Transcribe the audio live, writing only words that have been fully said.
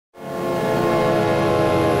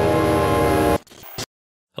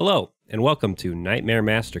Hello, and welcome to Nightmare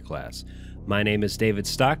Masterclass. My name is David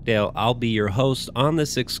Stockdale. I'll be your host on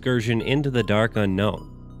this excursion into the dark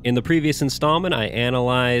unknown. In the previous installment, I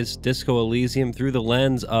analyzed Disco Elysium through the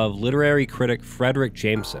lens of literary critic Fredric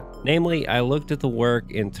Jameson. Namely, I looked at the work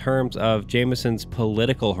in terms of Jameson's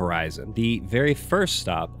political horizon, the very first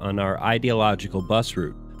stop on our ideological bus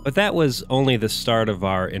route. But that was only the start of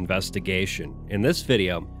our investigation. In this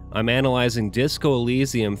video, I'm analyzing Disco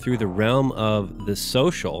Elysium through the realm of the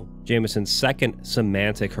social, Jameson's second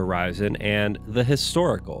semantic horizon, and the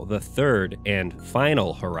historical, the third and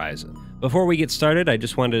final horizon. Before we get started, I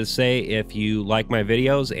just wanted to say if you like my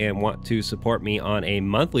videos and want to support me on a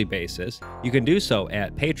monthly basis, you can do so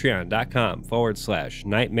at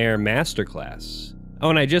patreon.com/Nightmare Masterclass. Oh,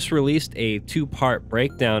 and I just released a two-part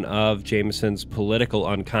breakdown of Jameson's political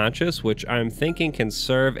unconscious, which I'm thinking can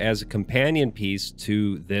serve as a companion piece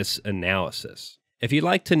to this analysis. If you'd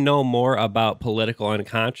like to know more about political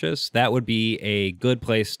unconscious, that would be a good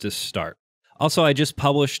place to start. Also, I just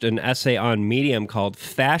published an essay on Medium called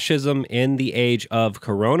Fascism in the Age of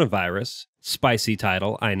Coronavirus. Spicy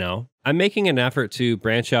title, I know. I'm making an effort to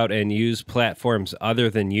branch out and use platforms other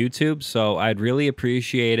than YouTube, so I'd really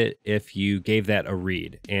appreciate it if you gave that a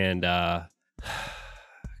read. And,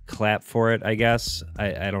 clap for it, I guess.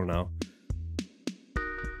 I don't know.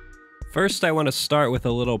 First, I want to start with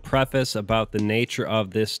a little preface about the nature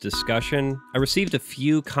of this discussion. I received a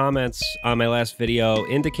few comments on my last video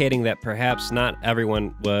indicating that perhaps not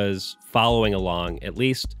everyone was following along, at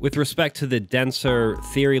least with respect to the denser,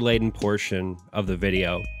 theory-laden portion of the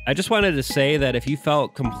video. I just wanted to say that if you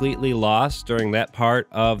felt completely lost during that part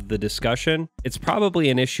of the discussion, it's probably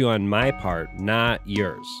an issue on my part, not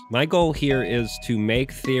yours. My goal here is to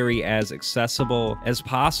make theory as accessible as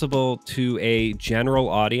possible to a general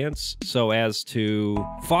audience so as to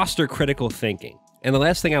foster critical thinking. And the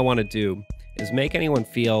last thing I want to do is make anyone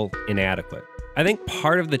feel inadequate. I think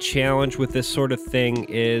part of the challenge with this sort of thing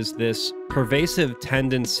is this pervasive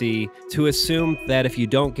tendency to assume that if you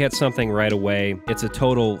don't get something right away, it's a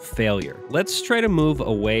total failure. Let's try to move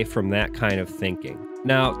away from that kind of thinking.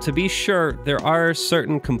 Now, to be sure, there are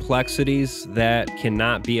certain complexities that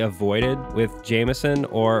cannot be avoided with Jameson,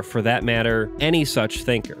 or for that matter, any such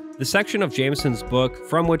thinker. The section of Jameson's book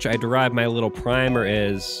from which I derive my little primer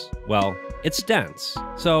is, well, it's dense.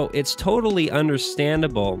 So it's totally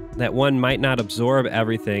understandable that one might not absorb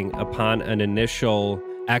everything upon an initial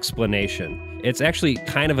explanation. It's actually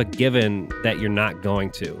kind of a given that you're not going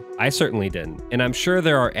to. I certainly didn't. And I'm sure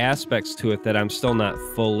there are aspects to it that I'm still not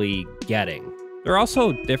fully getting. There are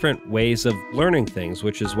also different ways of learning things,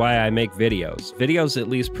 which is why I make videos. Videos at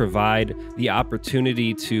least provide the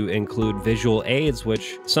opportunity to include visual aids,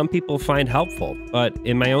 which some people find helpful. But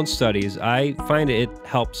in my own studies, I find it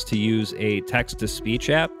helps to use a text-to-speech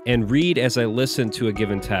app and read as I listen to a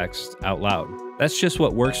given text out loud. That's just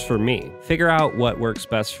what works for me. Figure out what works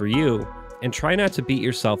best for you, and try not to beat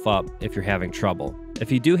yourself up if you're having trouble.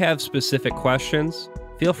 If you do have specific questions,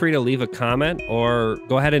 feel free to leave a comment or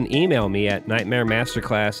go ahead and email me at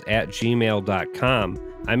nightmaremasterclass@gmail.com.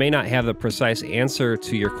 I may not have the precise answer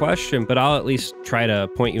to your question, but I'll at least try to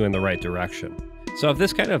point you in the right direction. So if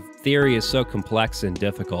this kind of theory is so complex and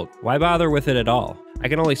difficult, why bother with it at all? I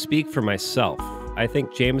can only speak for myself. I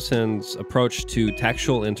think Jameson's approach to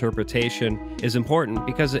textual interpretation is important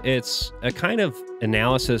because it's a kind of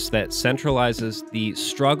analysis that centralizes the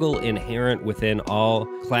struggle inherent within all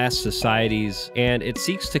class societies, and it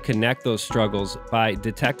seeks to connect those struggles by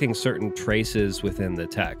detecting certain traces within the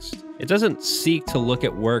text. It doesn't seek to look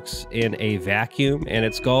at works in a vacuum, and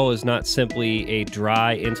its goal is not simply a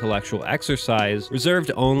dry intellectual exercise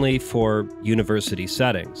reserved only for university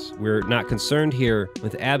settings. We're not concerned here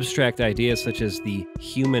with abstract ideas such as the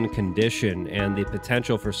human condition and the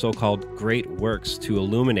potential for so-called great works to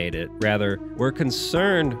illuminate it. Rather, we're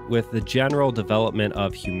concerned with the general development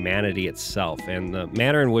of humanity itself and the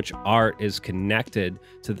manner in which art is connected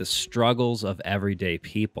to the struggles of everyday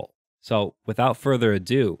people. So, without further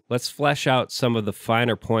ado, let's flesh out some of the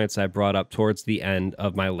finer points I brought up towards the end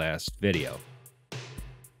of my last video.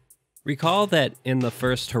 Recall that in the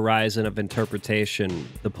first horizon of interpretation,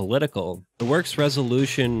 the political, the work's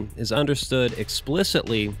resolution is understood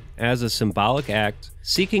explicitly as a symbolic act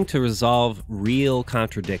seeking to resolve real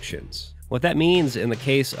contradictions. What that means in the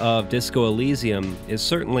case of Disco Elysium is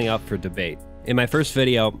certainly up for debate. In my first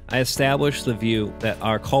video, I established the view that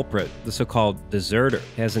our culprit, the so-called deserter,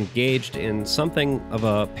 has engaged in something of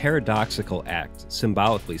a paradoxical act,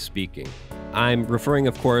 symbolically speaking. I'm referring,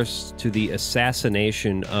 of course, to the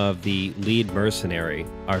assassination of the lead mercenary,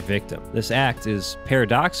 our victim. This act is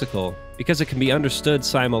paradoxical because it can be understood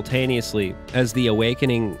simultaneously as the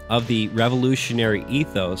awakening of the revolutionary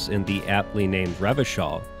ethos in the aptly named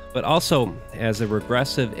Revachol, but also as a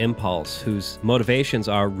regressive impulse whose motivations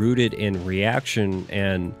are rooted in reaction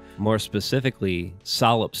and, more specifically,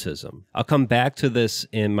 solipsism. I'll come back to this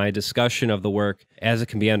in my discussion of the work as it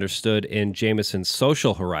can be understood in Jameson's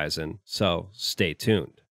social horizon, so stay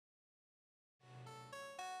tuned.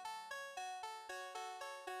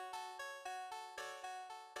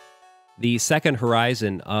 The second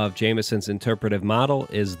horizon of Jameson's interpretive model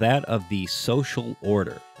is that of the social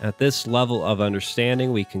order. At this level of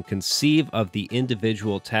understanding, we can conceive of the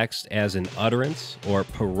individual text as an utterance or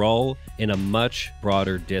parole in a much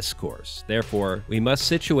broader discourse. Therefore, we must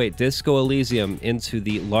situate Disco Elysium into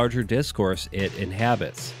the larger discourse it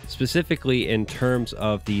inhabits, specifically in terms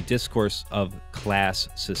of the discourse of class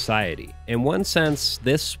society. In one sense,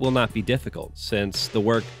 this will not be difficult, since the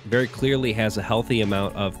work very clearly has a healthy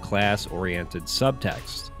amount of class-oriented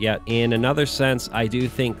subtext. Yet, in another sense, I do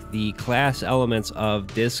think the class elements of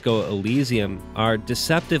Disco Elysium are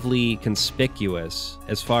deceptively conspicuous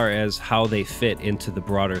as far as how they fit into the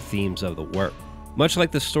broader themes of the work. Much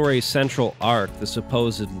like the story's central arc, the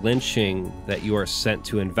supposed lynching that you are sent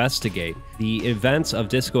to investigate, the events of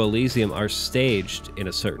Disco Elysium are staged in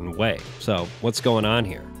a certain way. So, what's going on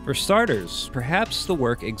here? For starters, perhaps the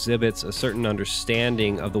work exhibits a certain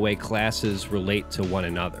understanding of the way classes relate to one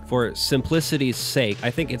another. For simplicity's sake, I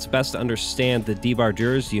think it's best to understand the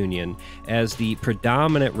Debardeurs Union as the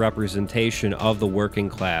predominant representation of the working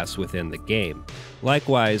class within the game.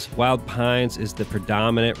 Likewise, Wild Pines is the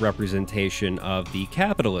predominant representation of the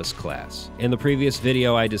capitalist class. In the previous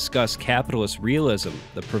video, I discussed capitalist realism,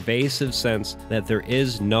 the pervasive sense that there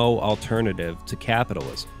is no alternative to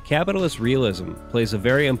capitalism. Capitalist realism plays a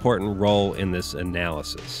very important role in this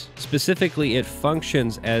analysis. Specifically, it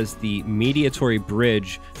functions as the mediatory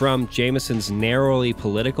bridge from Jameson's narrowly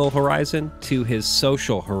political horizon to his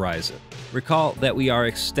social horizon. Recall that we are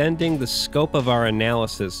extending the scope of our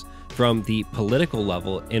analysis from the political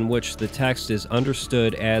level, in which the text is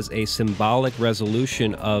understood as a symbolic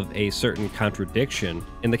resolution of a certain contradiction.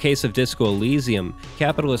 In the case of Disco Elysium,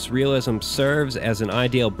 capitalist realism serves as an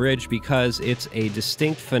ideal bridge because it's a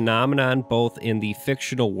distinct phenomenon both in the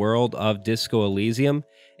fictional world of Disco Elysium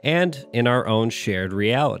and in our own shared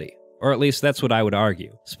reality. Or at least that's what I would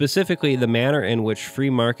argue. Specifically, the manner in which free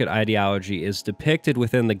market ideology is depicted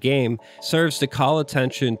within the game serves to call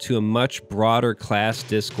attention to a much broader class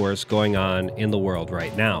discourse going on in the world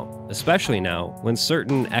right now, especially now when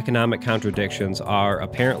certain economic contradictions are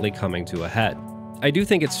apparently coming to a head. I do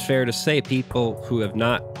think it's fair to say people who have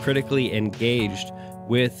not critically engaged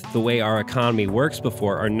with the way our economy works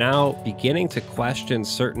before are now beginning to question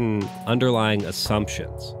certain underlying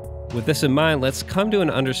assumptions. With this in mind, let's come to an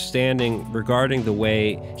understanding regarding the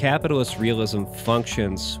way capitalist realism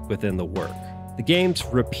functions within the work. The game's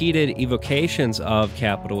repeated evocations of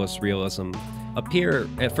capitalist realism appear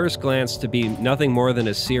at first glance to be nothing more than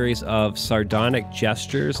a series of sardonic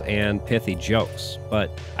gestures and pithy jokes, but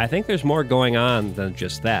I think there's more going on than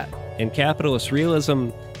just that. In capitalist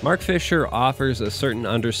realism, Mark Fisher offers a certain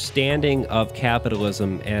understanding of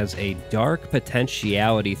capitalism as a dark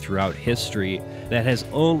potentiality throughout history that has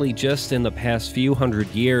only just in the past few hundred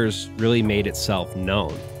years really made itself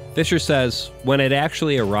known. Fisher says, when it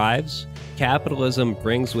actually arrives, capitalism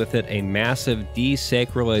brings with it a massive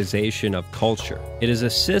desacralization of culture. It is a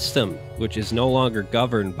system which is no longer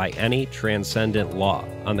governed by any transcendent law.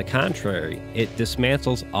 On the contrary, it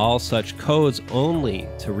dismantles all such codes only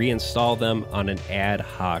to reinstall them on an ad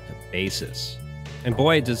hoc basis. And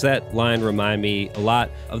boy, does that line remind me a lot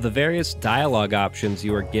of the various dialogue options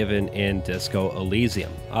you are given in Disco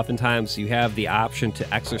Elysium. Oftentimes, you have the option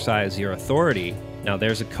to exercise your authority. Now,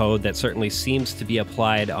 there's a code that certainly seems to be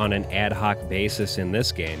applied on an ad hoc basis in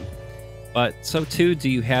this game, but so too do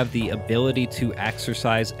you have the ability to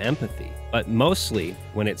exercise empathy, but mostly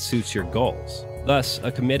when it suits your goals. Thus,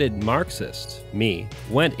 a committed Marxist, me,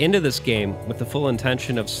 went into this game with the full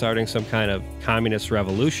intention of starting some kind of communist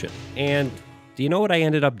revolution. And do you know what I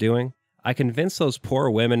ended up doing? I convinced those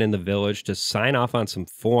poor women in the village to sign off on some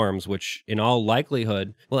forms which, in all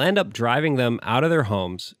likelihood, will end up driving them out of their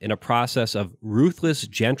homes in a process of ruthless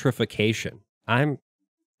gentrification. I'm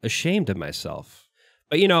ashamed of myself.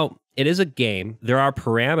 But you know, it is a game. There are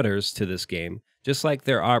parameters to this game, just like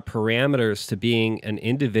there are parameters to being an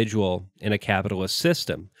individual in a capitalist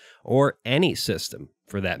system, or any system,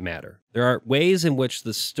 for that matter. There are ways in which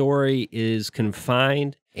the story is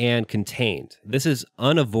confined and contained. This is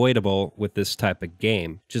unavoidable with this type of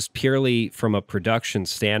game, just purely from a production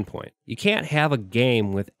standpoint. You can't have a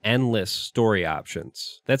game with endless story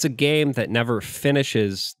options. That's a game that never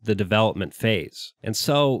finishes the development phase. And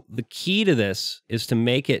so the key to this is to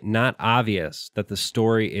make it not obvious that the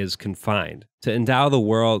story is confined, to endow the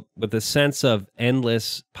world with a sense of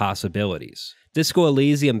endless possibilities. Disco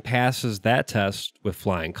Elysium passes that test with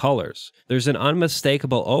flying colors. There's an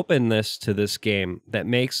unmistakable openness to this game that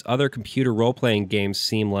makes other computer role-playing games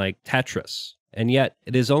seem like Tetris. And yet,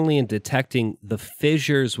 it is only in detecting the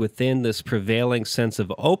fissures within this prevailing sense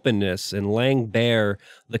of openness and laying bare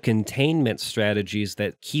the containment strategies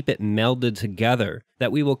that keep it melded together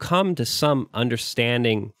that we will come to some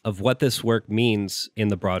understanding of what this work means in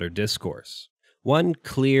the broader discourse. One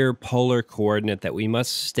clear polar coordinate that we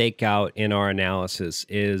must stake out in our analysis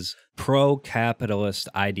is pro-capitalist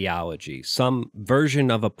ideology. Some version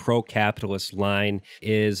of a pro-capitalist line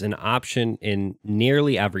is an option in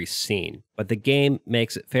nearly every scene, but the game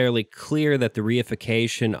makes it fairly clear that the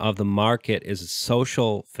reification of the market is a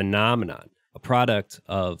social phenomenon, a product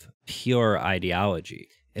of pure ideology.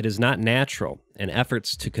 It is not natural, and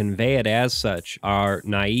efforts to convey it as such are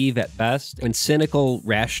naive at best and cynical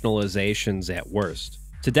rationalizations at worst.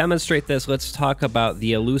 To demonstrate this, let's talk about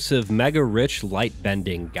the elusive mega-rich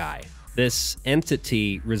light-bending guy. This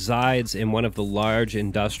entity resides in one of the large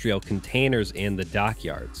industrial containers in the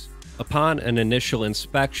dockyards. Upon an initial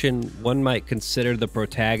inspection, one might consider the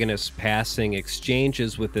protagonist's passing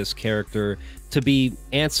exchanges with this character to be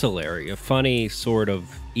ancillary, a funny sort of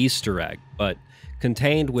Easter egg, but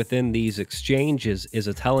contained within these exchanges is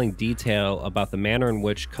a telling detail about the manner in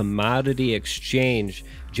which commodity exchange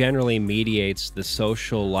generally mediates the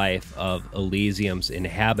social life of Elysium's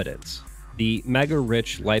inhabitants. The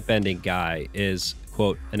mega-rich light-bending guy is,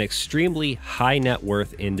 quote, an extremely high net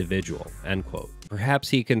worth individual, end quote. Perhaps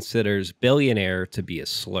he considers billionaire to be a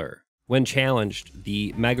slur. When challenged,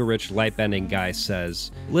 the mega-rich light-bending guy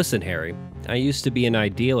says, "Listen, Harry, I used to be an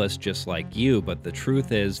idealist just like you, but the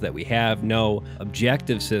truth is that we have no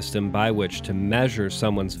objective system by which to measure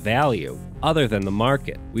someone's value other than the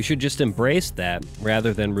market. We should just embrace that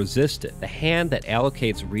rather than resist it. The hand that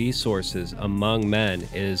allocates resources among men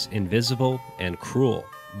is invisible and cruel,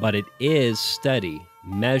 but it is steady,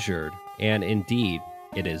 measured, and indeed,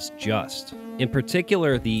 it is just." In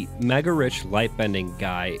particular, the mega-rich light-bending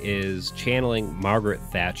guy is channeling Margaret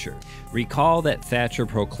Thatcher. Recall that Thatcher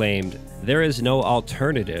proclaimed, "There is no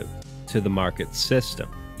alternative to the market system."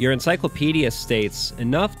 Your encyclopedia states,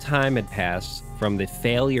 enough time had passed from the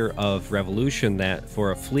failure of revolution that,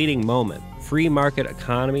 for a fleeting moment, free market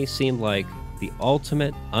economy seemed like the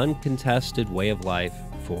ultimate, uncontested way of life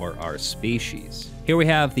for our species. Here we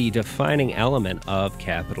have the defining element of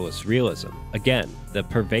capitalist realism. Again, the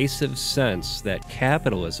pervasive sense that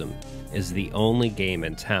capitalism is the only game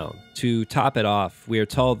in town. To top it off, we are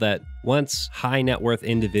told that once high net worth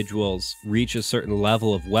individuals reach a certain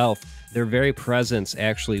level of wealth, their very presence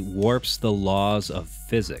actually warps the laws of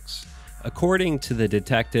physics. According to the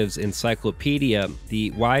detective's encyclopedia,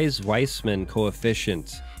 the Wise-Weisman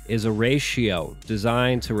coefficient is a ratio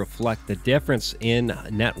designed to reflect the difference in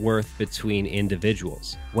net worth between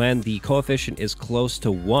individuals. When the coefficient is close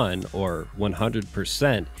to 1, or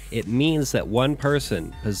 100%, it means that one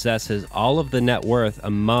person possesses all of the net worth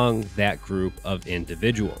among that group of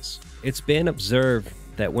individuals. It's been observed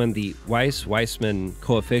that when the Wise-Weisman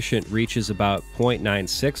coefficient reaches about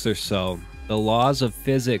 0.96 or so, the laws of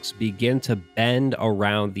physics begin to bend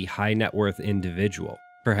around the high net worth individual.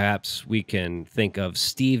 Perhaps we can think of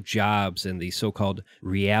Steve Jobs and the so-called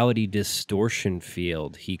reality distortion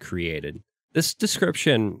field he created. This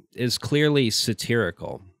description is clearly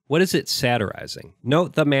satirical. What is it satirizing?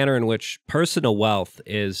 Note the manner in which personal wealth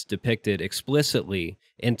is depicted explicitly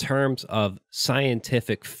in terms of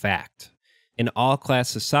scientific fact. In all-class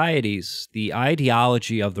societies, the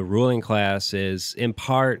ideology of the ruling class is, in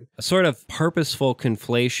part, a sort of purposeful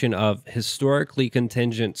conflation of historically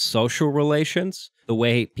contingent social relations, the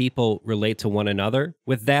way people relate to one another,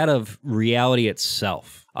 with that of reality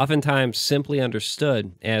itself, oftentimes simply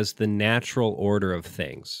understood as the natural order of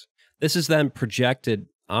things. This is then projected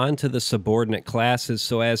onto the subordinate classes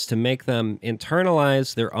so as to make them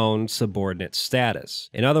internalize their own subordinate status.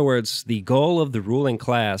 In other words, the goal of the ruling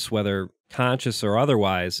class, whether conscious or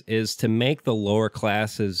otherwise, is to make the lower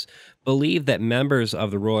classes believe that members of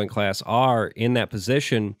the ruling class are in that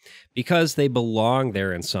position because they belong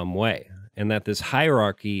there in some way. and that this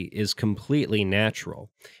hierarchy is completely natural.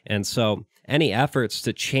 And so any efforts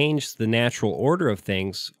to change the natural order of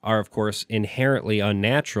things are, of course, inherently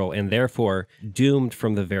unnatural and therefore doomed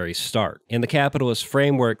from the very start. In the capitalist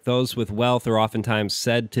framework, those with wealth are oftentimes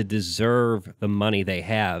said to deserve the money they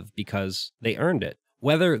have because they earned it.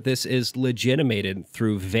 Whether this is legitimated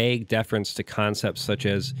through vague deference to concepts such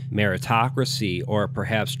as meritocracy or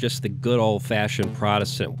perhaps just the good old-fashioned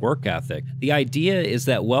Protestant work ethic, the idea is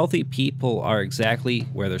that wealthy people are exactly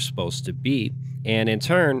where they're supposed to be, and in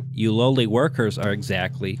turn, you lowly workers are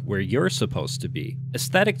exactly where you're supposed to be.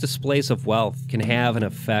 Aesthetic displays of wealth can have an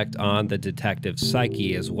effect on the detective's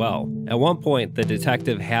psyche as well. At one point, the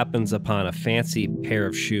detective happens upon a fancy pair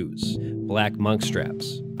of shoes, black monk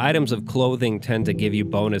straps. Items of clothing tend to give you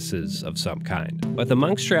bonuses of some kind, but the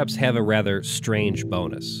monk straps have a rather strange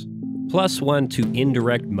bonus. +1 to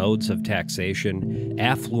indirect modes of taxation,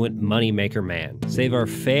 affluent moneymaker man. Save our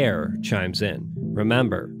fare chimes in.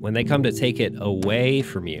 Remember, when they come to take it away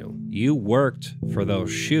from you, you worked for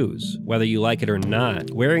those shoes. Whether you like it or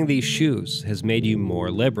not, wearing these shoes has made you more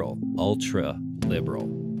liberal,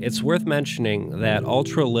 ultra-liberal. It's worth mentioning that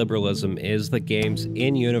ultra-liberalism is the game's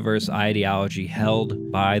in-universe ideology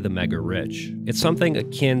held by the mega-rich. It's something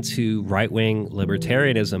akin to right-wing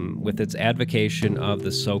libertarianism with its advocation of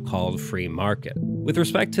the so-called free market. With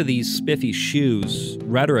respect to these spiffy shoes,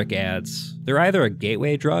 rhetoric adds, they're either a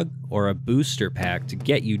gateway drug or a booster pack to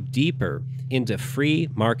get you deeper into free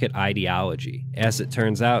market ideology. As it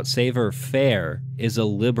turns out, savoir-faire is a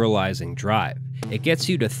liberalizing drive. It gets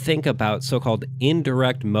you to think about so-called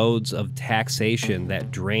indirect modes of taxation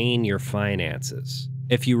that drain your finances.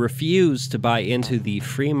 If you refuse to buy into the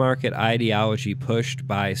free market ideology pushed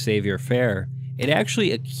by savoir-faire, it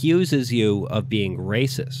actually accuses you of being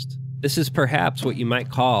racist. This is perhaps what you might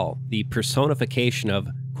call the personification of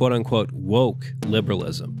quote-unquote woke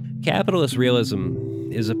liberalism. Capitalist realism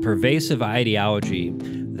is a pervasive ideology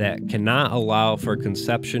that cannot allow for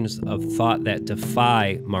conceptions of thought that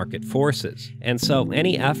defy market forces. And so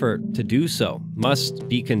any effort to do so must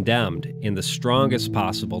be condemned in the strongest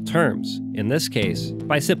possible terms, in this case,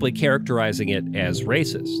 by simply characterizing it as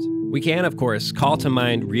racist. We can, of course, call to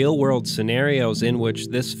mind real-world scenarios in which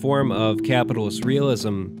this form of capitalist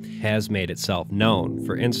realism has made itself known.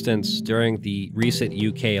 For instance, during the recent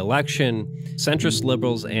UK election, centrist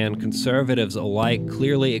liberals and conservatives alike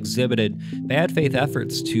clearly exhibited bad faith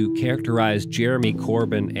efforts to characterize Jeremy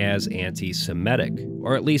Corbyn as anti-Semitic,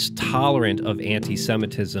 or at least tolerant of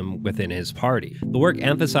anti-Semitism within his party. The work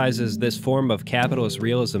emphasizes this form of capitalist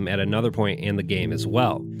realism at another point in the game as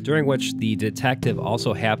well, during which the detective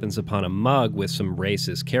also happens upon a mug with some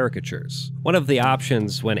racist caricatures. One of the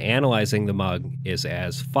options when analyzing the mug is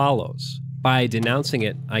as follows. By denouncing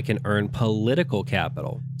it, I can earn political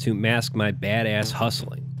capital to mask my badass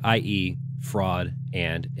hustling, i.e., fraud,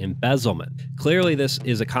 and embezzlement. Clearly, this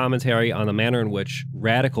is a commentary on the manner in which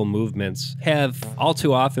radical movements have all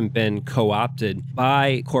too often been co-opted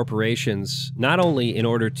by corporations, not only in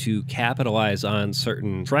order to capitalize on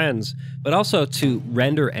certain trends, but also to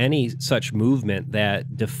render any such movement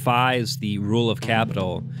that defies the rule of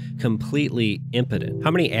capital completely impotent. How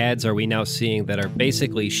many ads are we now seeing that are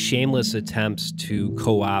basically shameless attempts to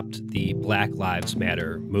co-opt the Black Lives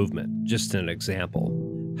Matter movement? Just an example.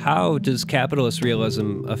 How does capitalist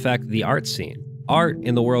realism affect the art scene? Art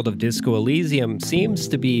in the world of Disco Elysium seems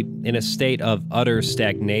to be in a state of utter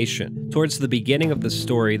stagnation. Towards the beginning of the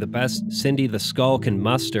story, the best Cindy the Skull can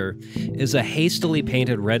muster is a hastily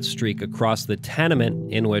painted red streak across the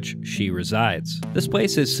tenement in which she resides. This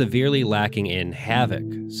place is severely lacking in havoc,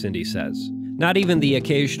 Cindy says. Not even the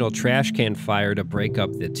occasional trash can fire to break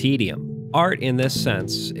up the tedium. Art, in this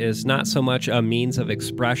sense, is not so much a means of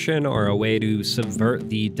expression or a way to subvert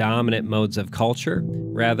the dominant modes of culture.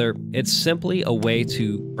 Rather, it's simply a way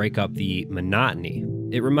to break up the monotony.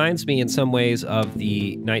 It reminds me in some ways of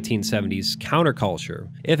the 1970s counterculture,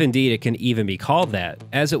 if indeed it can even be called that,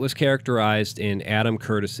 as it was characterized in Adam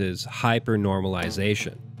Curtis's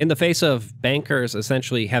hyper-normalization. In the face of bankers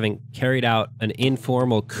essentially having carried out an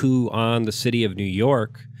informal coup on the city of New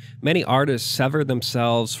York, many artists severed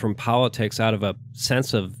themselves from politics out of a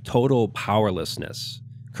sense of total powerlessness.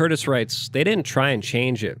 Curtis writes, they didn't try and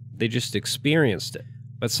change it, they just experienced it.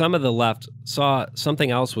 But some of the left saw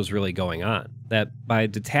something else was really going on, that by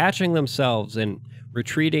detaching themselves and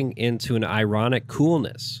retreating into an ironic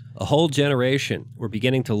coolness, a whole generation were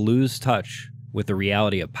beginning to lose touch with the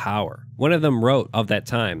reality of power. One of them wrote of that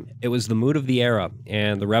time, it was the mood of the era,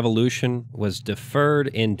 and the revolution was deferred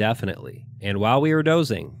indefinitely. And while we were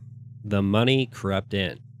dozing, the money crept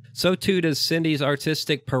in. So too does Cindy's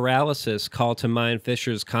artistic paralysis call to mind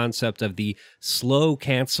Fisher's concept of the slow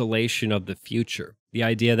cancellation of the future, the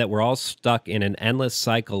idea that we're all stuck in an endless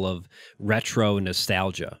cycle of retro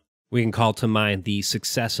nostalgia. We can call to mind the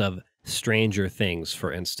success of Stranger Things,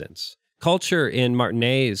 for instance. Culture in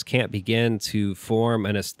Martinez can't begin to form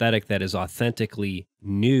an aesthetic that is authentically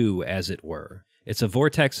new, as it were. It's a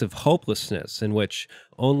vortex of hopelessness in which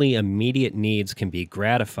only immediate needs can be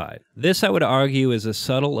gratified. This, I would argue, is a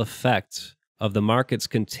subtle effect of the market's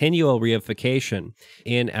continual reification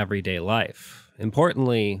in everyday life.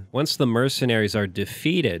 Importantly, once the mercenaries are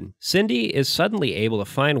defeated, Cindy is suddenly able to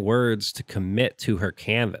find words to commit to her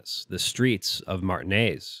canvas, the streets of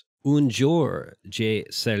Martinez. Un jour, je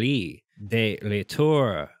serai de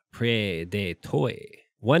retour près de toi.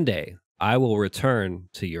 One day, I will return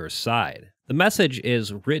to your side. The message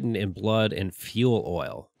is written in blood and fuel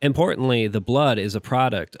oil. Importantly, the blood is a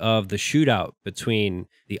product of the shootout between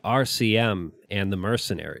the RCM and the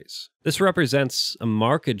mercenaries. This represents a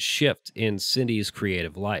marked shift in Cindy's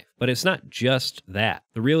creative life. But it's not just that.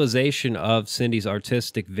 The realization of Cindy's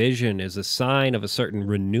artistic vision is a sign of a certain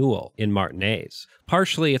renewal in Martinez.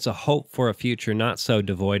 Partially, it's a hope for a future not so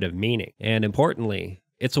devoid of meaning. And importantly,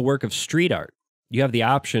 it's a work of street art. You have the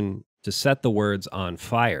option to set the words on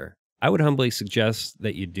fire. I would humbly suggest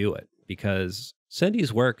that you do it, because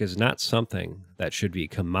Cindy's work is not something that should be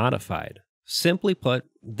commodified. Simply put,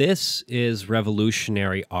 this is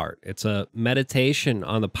revolutionary art. It's a meditation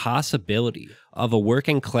on the possibility of a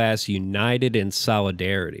working class united in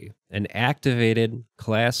solidarity, an activated,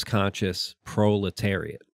 class-conscious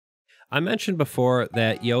proletariat. I mentioned before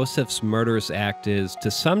that Yosef's murderous act is, to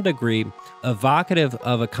some degree, evocative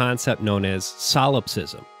of a concept known as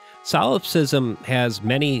solipsism. Solipsism has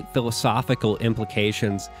many philosophical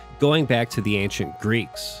implications going back to the ancient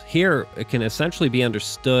Greeks. Here, it can essentially be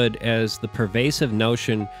understood as the pervasive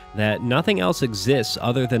notion that nothing else exists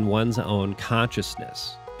other than one's own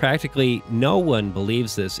consciousness. Practically no one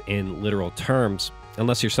believes this in literal terms,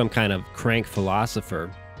 unless you're some kind of crank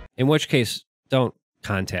philosopher, in which case, don't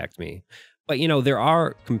contact me. But there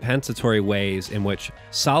are compensatory ways in which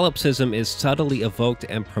solipsism is subtly evoked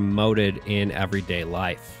and promoted in everyday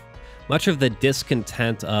life. Much of the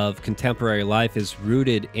discontent of contemporary life is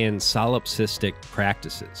rooted in solipsistic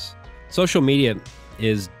practices. Social media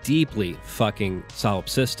is deeply fucking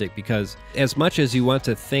solipsistic because as much as you want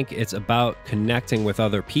to think it's about connecting with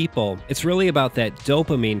other people, it's really about that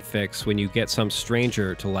dopamine fix when you get some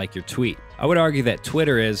stranger to like your tweet. I would argue that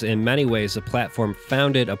Twitter is, in many ways, a platform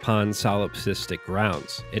founded upon solipsistic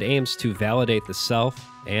grounds. It aims to validate the self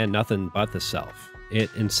and nothing but the self. It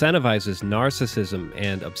incentivizes narcissism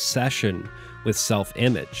and obsession with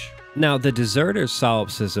self-image. Now, the deserter's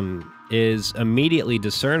solipsism is immediately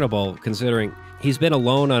discernible considering he's been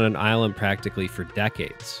alone on an island practically for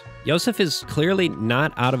decades. Yosef is clearly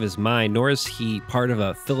not out of his mind, nor is he part of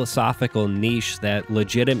a philosophical niche that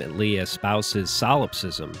legitimately espouses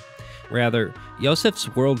solipsism. Rather, Yosef's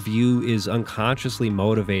worldview is unconsciously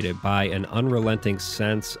motivated by an unrelenting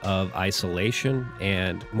sense of isolation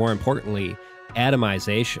and, more importantly,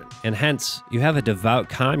 atomization, and hence you have a devout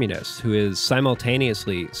communist who is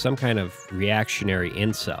simultaneously some kind of reactionary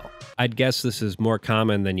incel. I'd guess this is more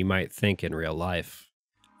common than you might think in real life.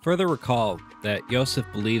 Further recall that Yosef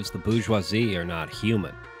believes the bourgeoisie are not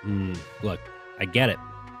human. Look, I get it,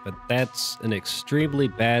 but that's an extremely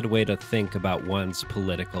bad way to think about one's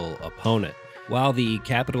political opponent. While the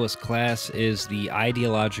capitalist class is the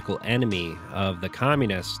ideological enemy of the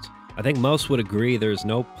communist, I think most would agree there's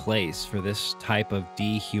no place for this type of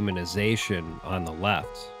dehumanization on the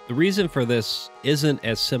left. The reason for this isn't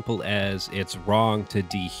as simple as it's wrong to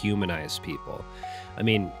dehumanize people. I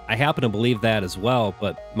mean, I happen to believe that as well,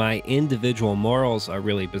 but my individual morals are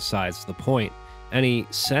really besides the point. Any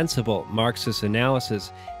sensible Marxist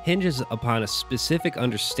analysis hinges upon a specific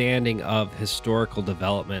understanding of historical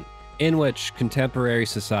development in which contemporary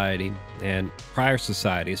society, and prior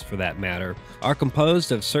societies for that matter, are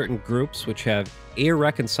composed of certain groups which have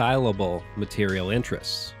irreconcilable material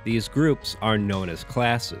interests. These groups are known as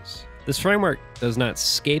classes. This framework does not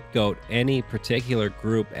scapegoat any particular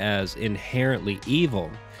group as inherently evil.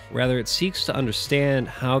 Rather, it seeks to understand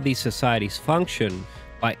how these societies function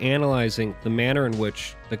by analyzing the manner in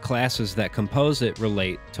which the classes that compose it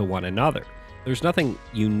relate to one another. There's nothing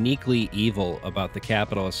uniquely evil about the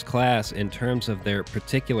capitalist class in terms of their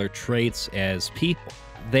particular traits as people.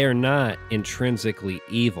 They're not intrinsically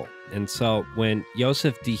evil. And so when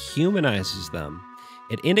Yosef dehumanizes them,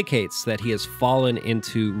 it indicates that he has fallen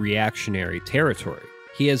into reactionary territory.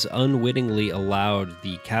 He has unwittingly allowed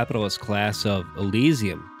the capitalist class of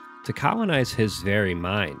Elysium to colonize his very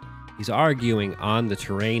mind. He's arguing on the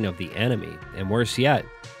terrain of the enemy, and worse yet,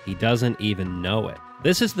 he doesn't even know it.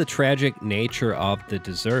 This is the tragic nature of the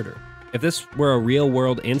deserter. If this were a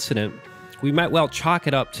real-world incident, we might well chalk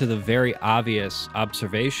it up to the very obvious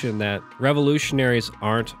observation that revolutionaries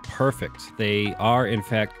aren't perfect. They are, in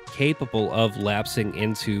fact, capable of lapsing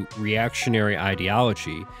into reactionary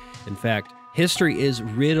ideology. In fact, history is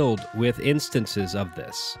riddled with instances of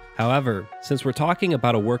this. However, since we're talking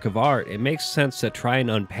about a work of art, it makes sense to try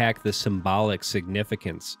and unpack the symbolic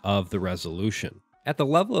significance of the resolution. At the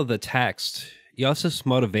level of the text, Yosef's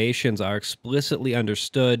motivations are explicitly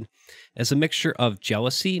understood as a mixture of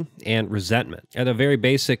jealousy and resentment. At a very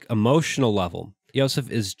basic emotional level,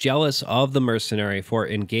 Yosef is jealous of the mercenary for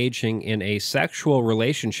engaging in a sexual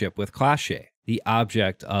relationship with Clashe, the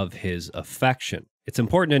object of his affection. It's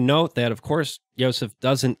important to note that, of course, Yosef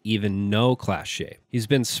doesn't even know Clashe. He's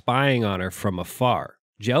been spying on her from afar.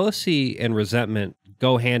 Jealousy and resentment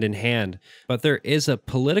go hand in hand, but there is a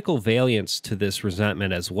political valence to this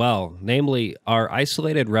resentment as well. Namely, our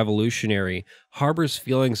isolated revolutionary harbors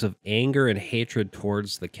feelings of anger and hatred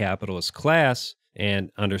towards the capitalist class,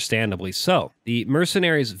 and understandably so. The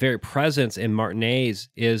mercenary's very presence in Martinez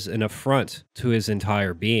is an affront to his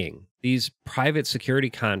entire being. These private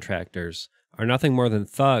security contractors are nothing more than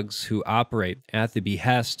thugs who operate at the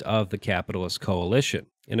behest of the capitalist coalition.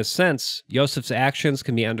 In a sense, Yosef's actions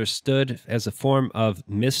can be understood as a form of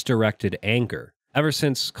misdirected anger. Ever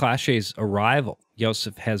since Clashe's arrival,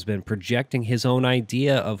 Yosef has been projecting his own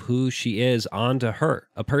idea of who she is onto her,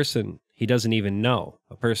 a person he doesn't even know,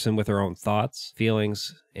 a person with her own thoughts,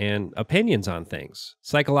 feelings, and opinions on things.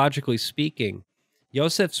 Psychologically speaking,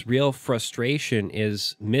 Yosef's real frustration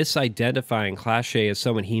is misidentifying Clashe as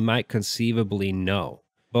someone he might conceivably know,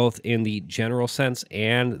 both in the general sense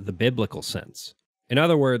and the biblical sense. In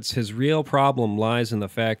other words, his real problem lies in the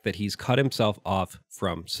fact that he's cut himself off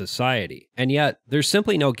from society. And yet, there's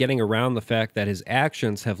simply no getting around the fact that his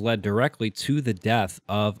actions have led directly to the death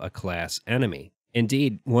of a class enemy.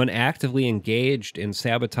 Indeed, one actively engaged in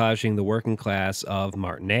sabotaging the working class of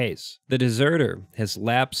Martinez. The deserter has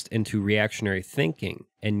lapsed into reactionary thinking,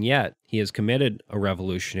 and yet he has committed a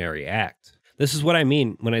revolutionary act. This is what I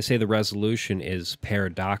mean when I say the resolution is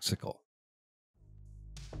paradoxical.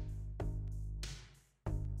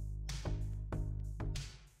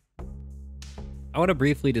 I want to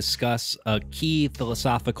briefly discuss a key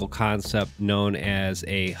philosophical concept known as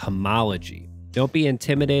a homology. Don't be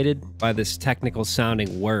intimidated by this technical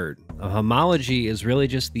sounding word. A homology is really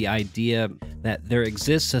just the idea that there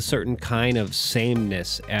exists a certain kind of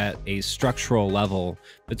sameness at a structural level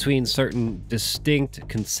between certain distinct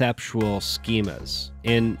conceptual schemas.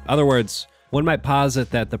 In other words, one might posit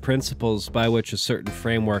that the principles by which a certain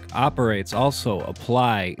framework operates also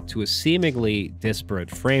apply to a seemingly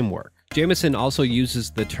disparate framework. Jameson also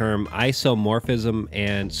uses the term isomorphism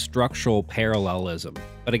and structural parallelism.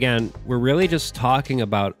 But again, we're really just talking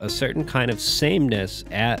about a certain kind of sameness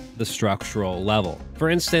at the structural level. For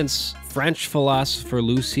instance, French philosopher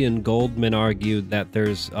Lucien Goldman argued that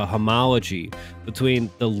there's a homology between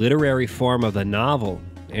the literary form of the novel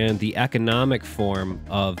and the economic form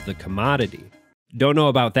of the commodity. Don't know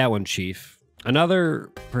about that one, Chief.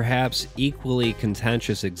 Another, perhaps equally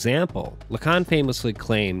contentious example, Lacan famously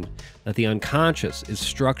claimed that the unconscious is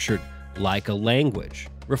structured like a language,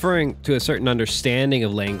 referring to a certain understanding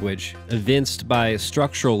of language evinced by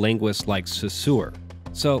structural linguists like Saussure.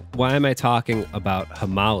 So why am I talking about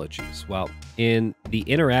homologies? Well, in the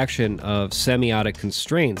interaction of semiotic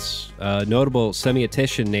constraints, a notable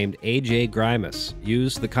semiotician named A.J. Grimes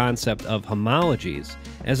used the concept of homologies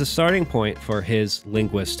as a starting point for his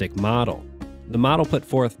linguistic model. The model put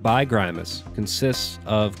forth by Grimes consists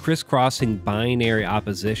of crisscrossing binary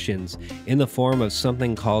oppositions in the form of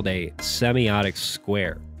something called a semiotic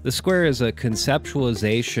square. The square is a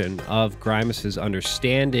conceptualization of Grimes's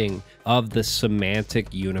understanding of the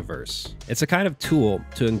semantic universe. It's a kind of tool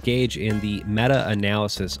to engage in the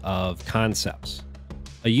meta-analysis of concepts.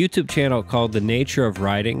 A YouTube channel called The Nature of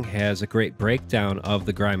Writing has a great breakdown of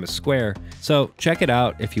the Grimes square, so check it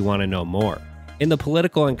out if you want to know more. In The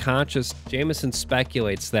Political Unconscious, Jameson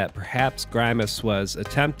speculates that perhaps Grimes was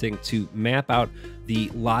attempting to map out the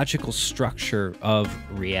logical structure of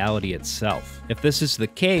reality itself. If this is the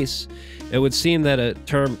case, it would seem that a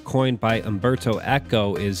term coined by Umberto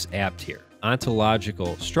Eco is apt here: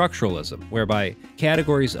 ontological structuralism, whereby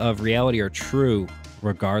categories of reality are true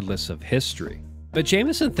regardless of history. But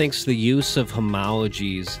Jameson thinks the use of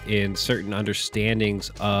homologies in certain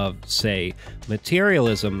understandings of, say,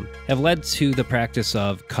 materialism have led to the practice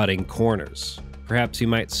of cutting corners. Perhaps you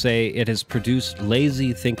might say it has produced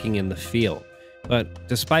lazy thinking in the field. But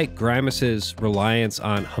despite Gramsci's reliance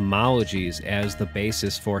on homologies as the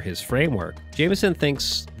basis for his framework, Jameson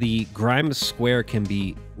thinks the Grimes square can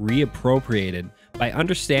be reappropriated by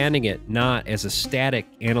understanding it not as a static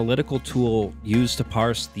analytical tool used to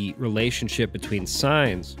parse the relationship between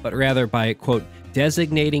signs, but rather by, quote,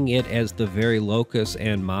 designating it as the very locus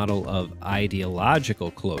and model of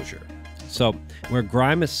ideological closure. So, where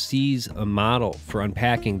Grimes sees a model for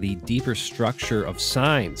unpacking the deeper structure of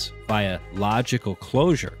signs via logical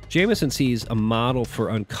closure, Jameson sees a model for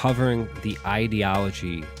uncovering the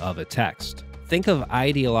ideology of a text. Think of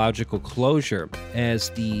ideological closure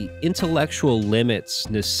as the intellectual limits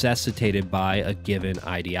necessitated by a given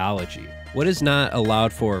ideology. What is not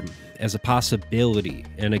allowed for as a possibility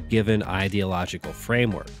in a given ideological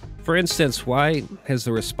framework? For instance, why has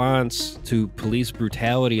the response to police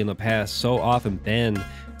brutality in the past so often been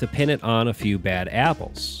to pin it on a few bad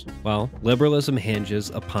apples? Well, liberalism hinges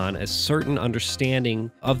upon a certain understanding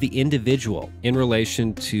of the individual in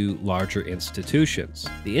relation to larger institutions.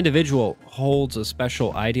 The individual holds a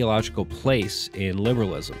special ideological place in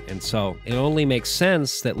liberalism, and so it only makes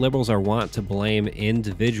sense that liberals are wont to blame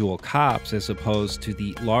individual cops as opposed to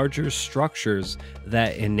the larger structures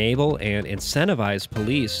that enable and incentivize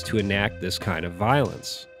police to enact this kind of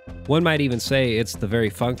violence. One might even say it's the very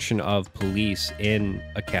function of police in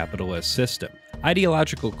a capitalist system.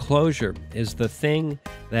 Ideological closure is the thing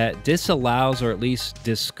that disallows or at least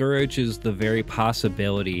discourages the very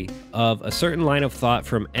possibility of a certain line of thought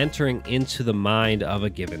from entering into the mind of a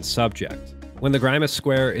given subject. When the Grimes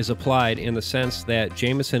square is applied in the sense that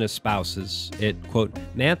Jameson espouses, it, quote,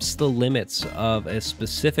 maps the limits of a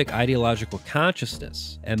specific ideological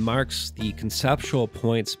consciousness and marks the conceptual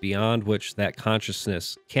points beyond which that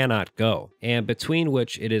consciousness cannot go, and between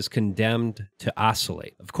which it is condemned to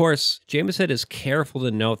oscillate. Of course, Jameson is careful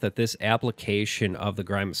to note that this application of the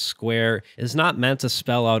Grimes square is not meant to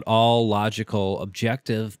spell out all logical,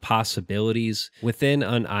 objective possibilities within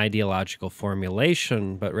an ideological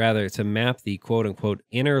formulation, but rather to map the quote-unquote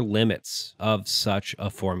inner limits of such a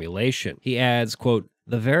formulation. He adds, quote,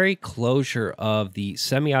 the very closure of the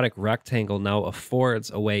semiotic rectangle now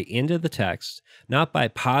affords a way into the text, not by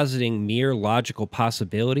positing mere logical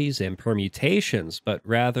possibilities and permutations, but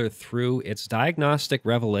rather through its diagnostic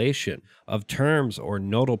revelation of terms or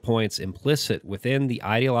nodal points implicit within the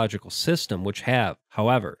ideological system which have,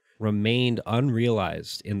 however, remained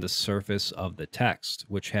unrealized in the surface of the text,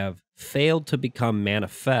 which have failed to become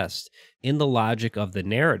manifest in the logic of the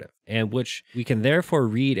narrative, and which we can therefore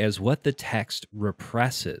read as what the text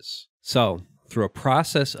represses. So, through a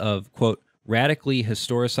process of, quote, radically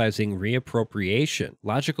historicizing reappropriation,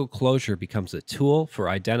 logical closure becomes a tool for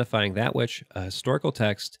identifying that which a historical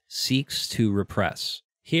text seeks to repress.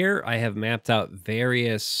 Here I have mapped out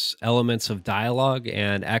various elements of dialogue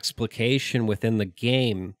and explication within the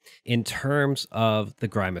game in terms of the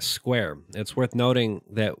Grimes square. It's worth noting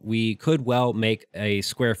that we could well make a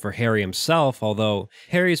square for Harry himself, although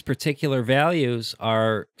Harry's particular values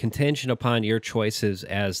are contingent upon your choices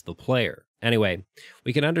as the player. Anyway,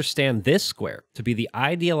 we can understand this square to be the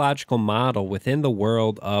ideological model within the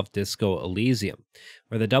world of Disco Elysium,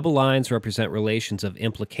 where the double lines represent relations of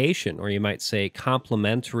implication, or you might say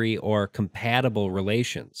complementary or compatible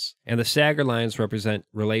relations, and the staggered lines represent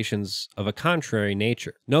relations of a contrary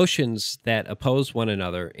nature, notions that oppose one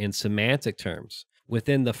another in semantic terms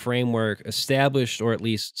within the framework established or at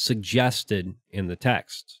least suggested in the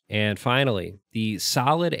text. And finally, the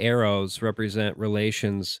solid arrows represent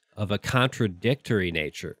relations of a contradictory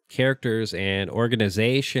nature, characters and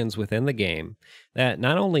organizations within the game that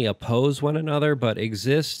not only oppose one another, but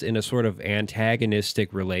exist in a sort of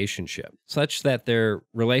antagonistic relationship, such that their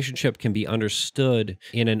relationship can be understood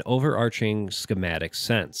in an overarching schematic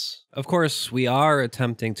sense. Of course, we are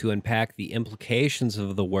attempting to unpack the implications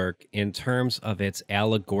of the work in terms of its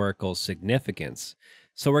allegorical significance,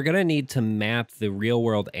 so we're going to need to map the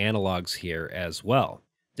real-world analogs here as well.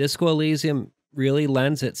 Disco Elysium really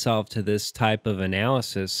lends itself to this type of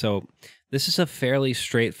analysis, so this is a fairly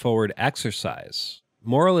straightforward exercise.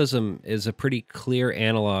 Moralism is a pretty clear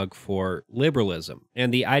analog for liberalism,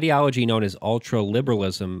 and the ideology known as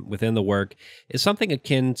ultra-liberalism within the work is something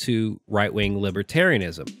akin to right-wing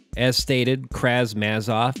libertarianism. As stated,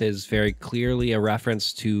 Krasmazov is very clearly a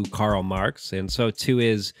reference to Karl Marx, and so too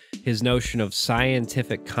is his notion of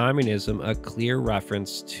scientific communism a clear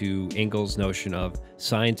reference to Engels' notion of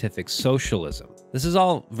scientific socialism. This is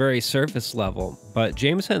all very surface level, but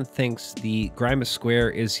Jameson thinks the Grimace Square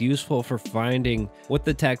is useful for finding what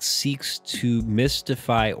the text seeks to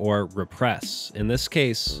mystify or repress. In this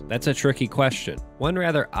case, that's a tricky question. One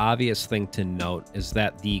rather obvious thing to note is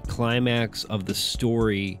that the climax of the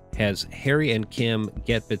story has Harry and Kim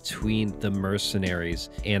get between the mercenaries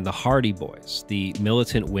and the Hardy Boys, the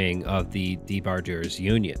militant wing of the Debardiers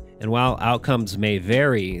Union. And while outcomes may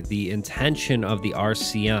vary, the intention of the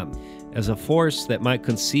RCM as a force that might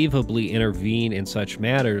conceivably intervene in such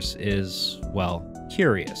matters is, well,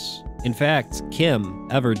 curious. In fact, Kim,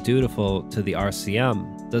 ever dutiful to the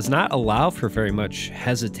RCM, does not allow for very much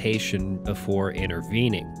hesitation before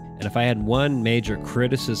intervening. And if I had one major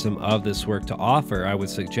criticism of this work to offer, I would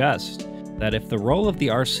suggest that if the role of the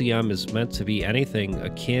RCM is meant to be anything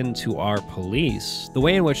akin to our police, the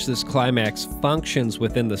way in which this climax functions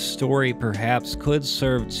within the story perhaps could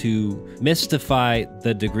serve to mystify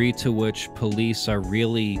the degree to which police are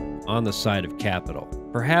really on the side of capital.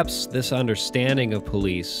 Perhaps this understanding of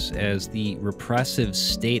police as the repressive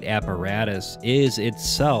state apparatus is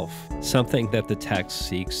itself something that the text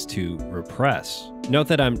seeks to repress. Note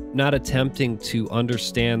that I'm not attempting to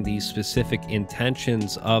understand the specific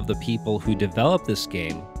intentions of the people who developed this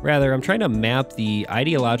game. Rather, I'm trying to map the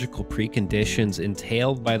ideological preconditions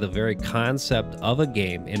entailed by the very concept of a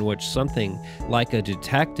game in which something like a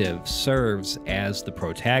detective serves as the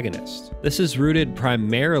protagonist. This is rooted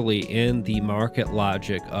primarily in the market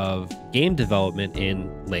logic of game development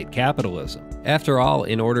in late capitalism. After all,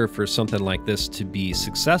 in order for something like this to be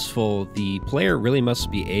successful, the player really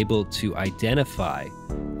must be able to identify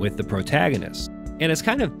with the protagonist. And it's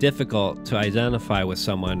kind of difficult to identify with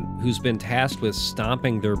someone who's been tasked with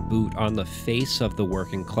stomping their boot on the face of the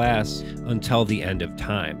working class until the end of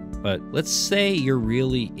time. But let's say you're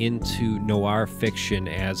really into noir fiction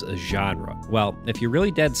as a genre. Well, if you're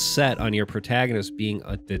really dead set on your protagonist being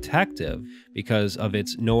a detective because of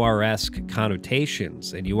its noir-esque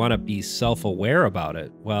connotations and you want to be self-aware about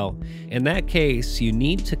it, well, in that case, you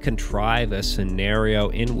need to contrive a scenario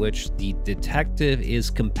in which the detective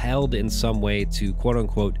is compelled in some way to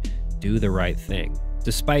quote-unquote do the right thing,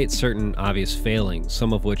 despite certain obvious failings,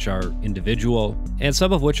 some of which are individual and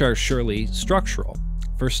some of which are surely structural.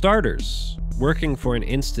 For starters, working for an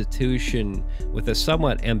institution with a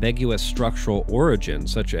somewhat ambiguous structural origin,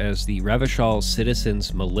 such as the Revachol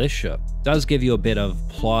Citizens Militia, does give you a bit of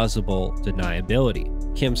plausible deniability.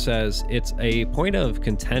 Kim says it's a point of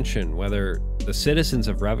contention whether the citizens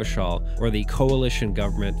of Revachol or the coalition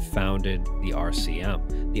government founded the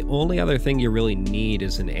RCM. The only other thing you really need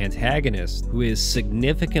is an antagonist who is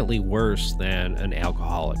significantly worse than an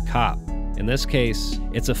alcoholic cop. In this case,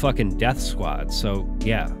 it's a fucking death squad, so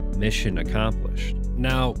yeah, mission accomplished.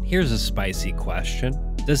 Now, here's a spicy question.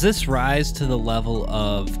 Does this rise to the level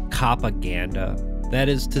of propaganda? That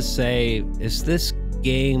is to say, is this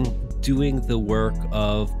game doing the work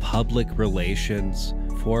of public relations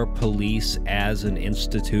for police as an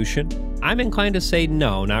institution? I'm inclined to say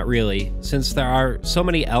no, not really, since there are so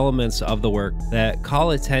many elements of the work that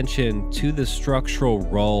call attention to the structural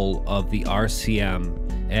role of the RCM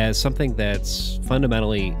as something that's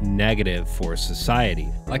fundamentally negative for society.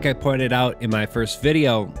 Like I pointed out in my first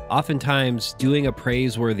video, oftentimes doing a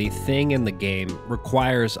praiseworthy thing in the game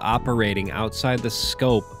requires operating outside the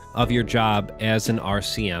scope of your job as an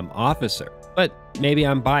RCM officer. But maybe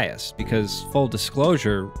I'm biased because, full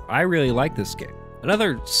disclosure, I really like this game.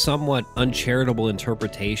 Another somewhat uncharitable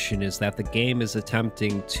interpretation is that the game is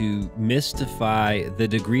attempting to mystify the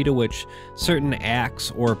degree to which certain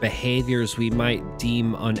acts or behaviors we might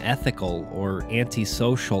deem unethical or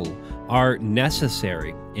antisocial are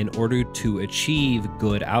necessary in order to achieve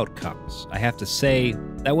good outcomes. I have to say,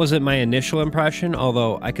 that wasn't my initial impression,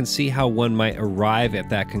 although I can see how one might arrive at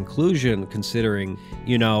that conclusion considering,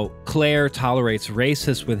 you know, Claire tolerates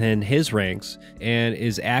racists within his ranks and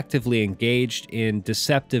is actively engaged in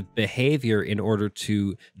deceptive behavior in order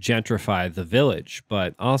to gentrify the village.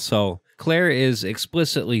 But also, Claire is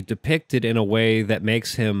explicitly depicted in a way that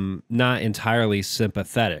makes him not entirely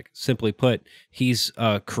sympathetic. Simply put, he's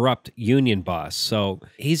a corrupt union boss, so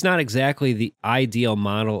he's not exactly the ideal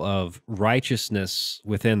model of righteousness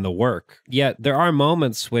within the work. Yet there are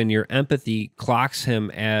moments when your empathy clocks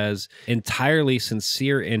him as entirely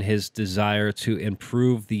sincere in his desire to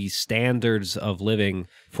improve the standards of living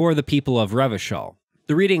for the people of Revachol.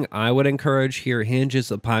 The reading I would encourage here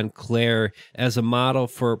hinges upon Claire as a model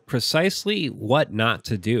for precisely what not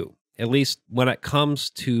to do, at least when it comes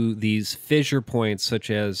to these fissure points such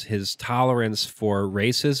as his tolerance for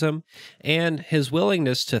racism and his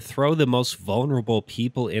willingness to throw the most vulnerable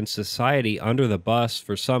people in society under the bus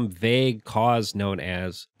for some vague cause known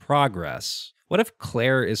as progress. What if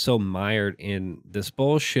Claire is so mired in this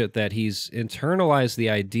bullshit that he's internalized the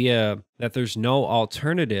idea that there's no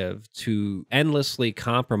alternative to endlessly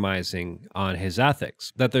compromising on his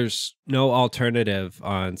ethics, that there's no alternative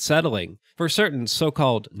on settling for certain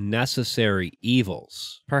so-called necessary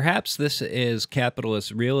evils? Perhaps this is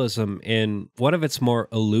capitalist realism in one of its more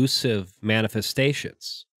elusive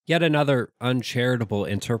manifestations. Yet another uncharitable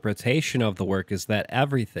interpretation of the work is that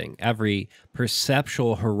everything, every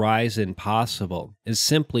perceptual horizon possible, is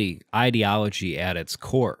simply ideology at its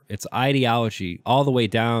core. It's ideology all the way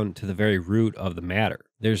down to the very root of the matter.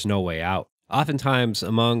 There's no way out. Oftentimes,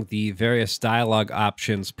 among the various dialogue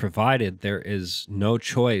options provided, there is no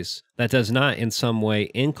choice that does not in some way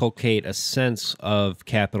inculcate a sense of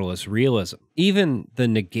capitalist realism. Even the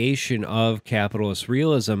negation of capitalist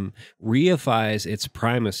realism reifies its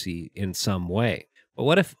primacy in some way. But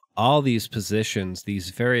what if all these positions, these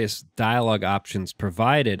various dialogue options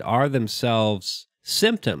provided, are themselves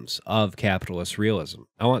symptoms of capitalist realism?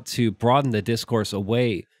 I want to broaden the discourse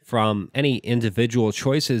away from any individual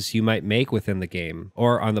choices you might make within the game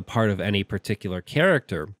or on the part of any particular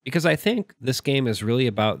character, because I think this game is really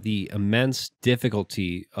about the immense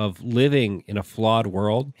difficulty of living in a flawed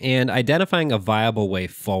world and identifying a viable way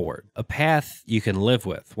forward, a path you can live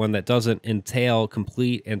with, one that doesn't entail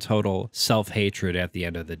complete and total self-hatred at the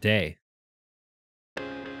end of the day.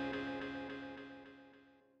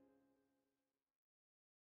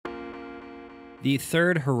 The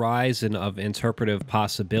third horizon of interpretive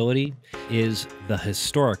possibility is the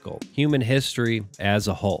historical, human history as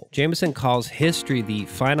a whole. Jameson calls history the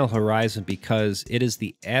final horizon because it is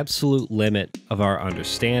the absolute limit of our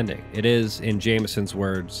understanding. It is, in Jameson's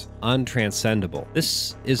words, untranscendable.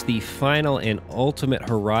 This is the final and ultimate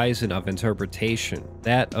horizon of interpretation,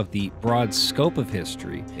 that of the broad scope of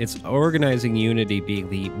history, its organizing unity being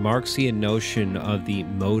the Marxian notion of the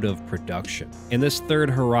mode of production. In this third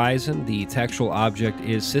horizon, the textual object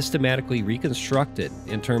is systematically reconstructed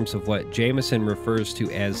in terms of what Jameson refers to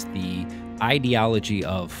as the ideology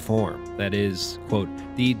of form. That is, quote,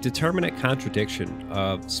 the determinate contradiction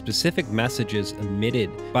of specific messages emitted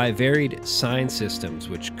by varied sign systems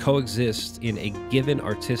which coexist in a given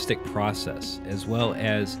artistic process, as well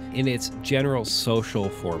as in its general social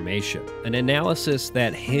formation. An analysis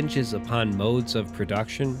that hinges upon modes of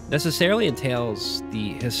production necessarily entails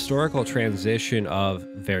the historical transition of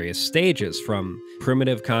various stages, from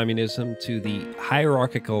primitive communism to the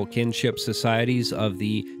hierarchical kinship societies of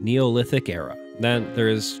the Neolithic era. Then there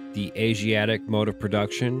is the Asiatic mode of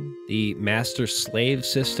production, the master-slave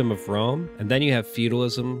system of Rome, and then you have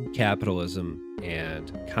feudalism, capitalism,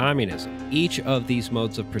 and communism. Each of these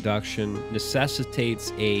modes of production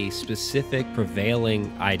necessitates a specific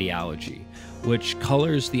prevailing ideology, which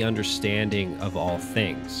colors the understanding of all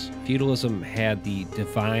things. Feudalism had the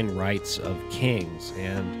divine rights of kings,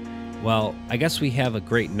 and well, I guess we have a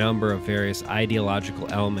great number of various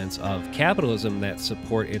ideological elements of capitalism that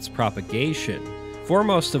support its propagation,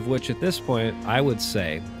 foremost of which at this point, I would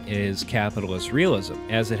say, is capitalist realism,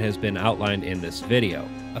 as it has been outlined in this video.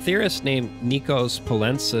 A theorist named Nikos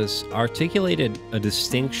Poulentzas articulated a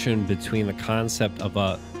distinction between the concept of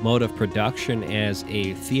a mode of production as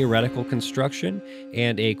a theoretical construction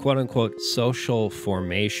and a quote-unquote social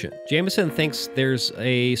formation. Jameson thinks there's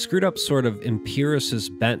a screwed-up sort of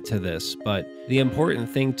empiricist bent to this, but the important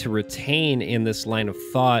thing to retain in this line of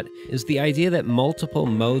thought is the idea that multiple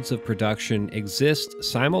modes of production exist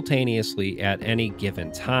simultaneously at any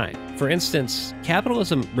given time. For instance,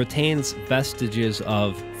 capitalism retains vestiges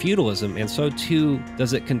of feudalism, and so too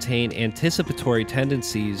does it contain anticipatory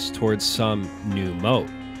tendencies towards some new mode.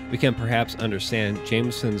 We can perhaps understand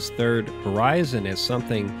Jameson's third horizon as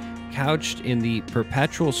something couched in the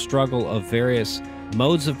perpetual struggle of various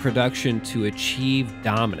modes of production to achieve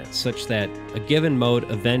dominance, such that a given mode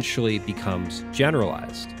eventually becomes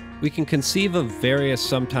generalized. We can conceive of various,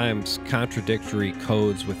 sometimes contradictory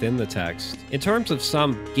codes within the text in terms of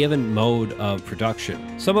some given mode of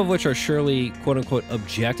production, some of which are surely quote-unquote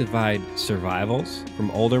objectified survivals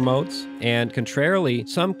from older modes, and contrarily,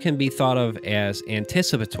 some can be thought of as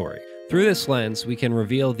anticipatory. Through this lens, we can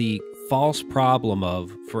reveal the false problem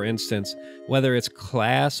of, for instance, whether it's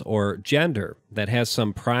class or gender that has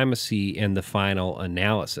some primacy in the final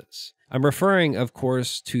analysis. I'm referring, of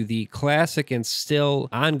course, to the classic and still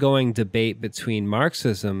ongoing debate between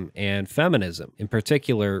Marxism and feminism, in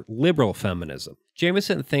particular, liberal feminism.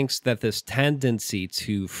 Jameson thinks that this tendency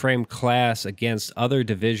to frame class against other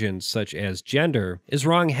divisions such as gender is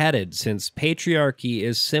wrong-headed, since patriarchy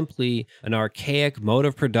is simply an archaic mode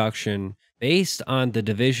of production based on the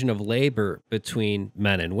division of labor between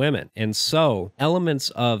men and women. And so, elements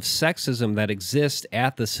of sexism that exist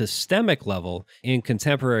at the systemic level in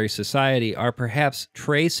contemporary society are perhaps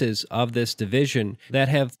traces of this division that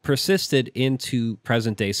have persisted into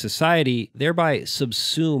present-day society, thereby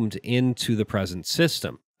subsumed into the present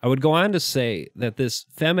system. I would go on to say that this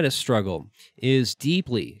feminist struggle is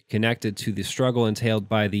deeply connected to the struggle entailed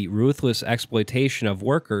by the ruthless exploitation of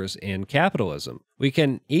workers in capitalism. We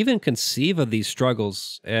can even conceive of these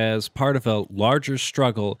struggles as part of a larger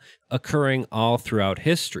struggle occurring all throughout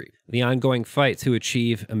history, the ongoing fight to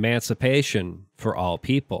achieve emancipation for all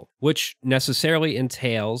people, which necessarily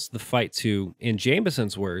entails the fight to, in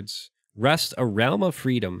Jameson's words, wrest a realm of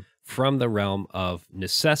freedom from the realm of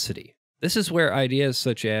necessity. This is where ideas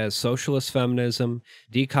such as socialist feminism,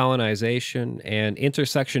 decolonization, and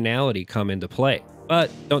intersectionality come into play.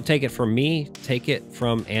 But don't take it from me, take it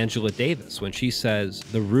from Angela Davis when she says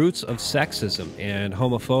the roots of sexism and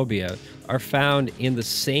homophobia are found in the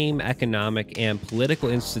same economic and political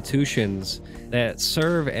institutions that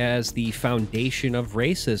serve as the foundation of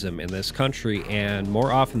racism in this country, and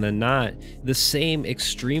more often than not, the same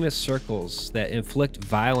extremist circles that inflict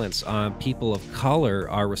violence on people of color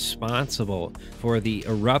are responsible for the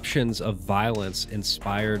eruptions of violence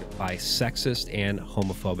inspired by sexist and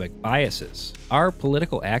homophobic biases. Our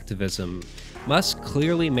political activism must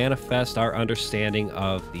clearly manifest our understanding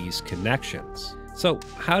of these connections. So,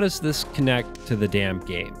 how does this connect to the damn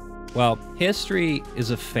game? Well, history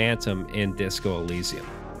is a phantom in Disco Elysium.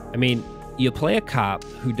 I mean, you play a cop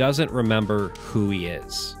who doesn't remember who he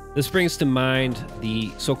is. This brings to mind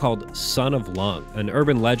the so-called Son of Lung, an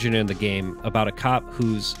urban legend in the game about a cop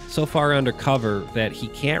who's so far undercover that he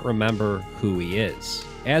can't remember who he is.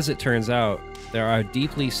 As it turns out, there are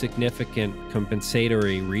deeply significant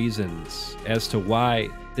compensatory reasons as to why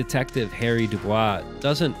Detective Harry Dubois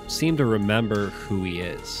doesn't seem to remember who he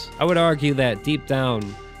is. I would argue that deep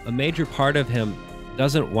down, a major part of him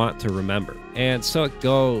doesn't want to remember. And so it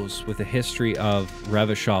goes with the history of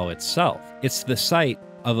Revachol itself. It's the site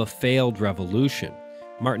of a failed revolution.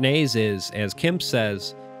 Martinez is, as Kim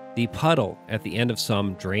says, the puddle at the end of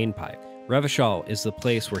some drain pipe. Revachol is the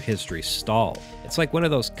place where history stalled. It's like one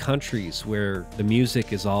of those countries where the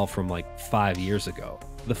music is all from like 5 years ago.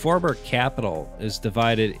 The former capital is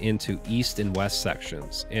divided into east and west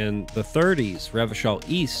sections. In the 30s, Revachol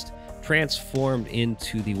East transformed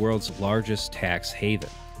into the world's largest tax haven.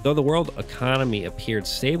 Though the world economy appeared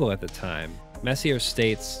stable at the time, Messier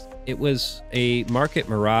states it was a market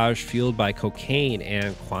mirage fueled by cocaine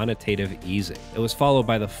and quantitative easing. It was followed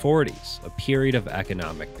by the 40s, a period of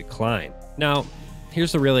economic decline. Now,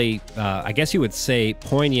 here's the really, I guess you would say,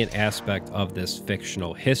 poignant aspect of this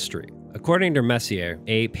fictional history. According to Messier,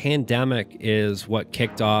 a pandemic is what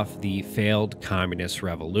kicked off the failed communist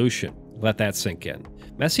revolution. Let that sink in.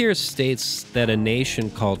 Messier states that a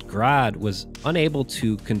nation called Grad was unable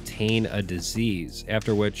to contain a disease,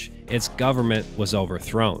 after which its government was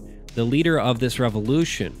overthrown. The leader of this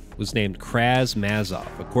revolution was named Kraz Mazov.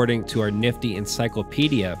 According to our nifty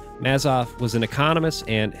encyclopedia, Mazov was an economist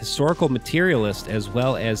and historical materialist, as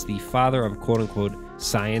well as the father of quote-unquote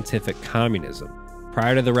scientific communism.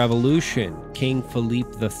 Prior to the revolution, King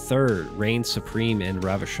Philippe III reigned supreme in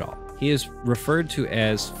Revachol. He is referred to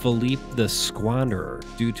as Philippe the Squanderer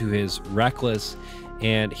due to his reckless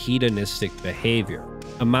and hedonistic behavior.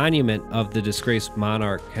 A monument of the disgraced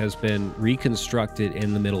monarch has been reconstructed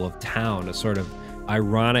in the middle of town, a sort of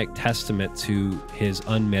ironic testament to his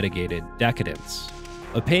unmitigated decadence.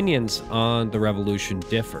 Opinions on the revolution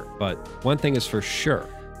differ, but one thing is for sure,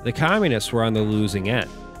 the communists were on the losing end.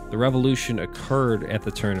 The revolution occurred at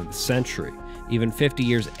the turn of the century. Even 50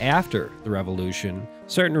 years after the revolution,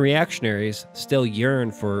 certain reactionaries still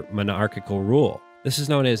yearn for monarchical rule. This is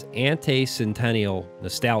known as anti-centennial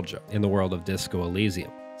nostalgia in the world of Disco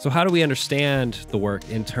Elysium. So how do we understand the work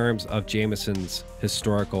in terms of Jameson's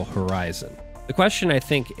historical horizon? The question, I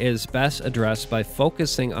think, is best addressed by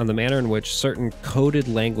focusing on the manner in which certain coded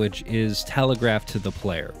language is telegraphed to the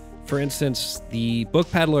player. For instance, the book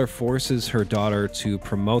peddler forces her daughter to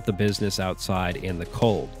promote the business outside in the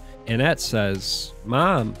cold. Annette says,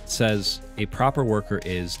 "Mom says a proper worker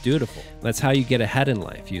is dutiful. That's how you get ahead in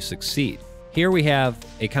life, you succeed." Here we have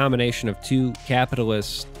a combination of two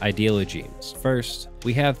capitalist ideologies. First,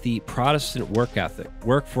 We have the Protestant work ethic,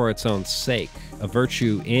 work for its own sake, a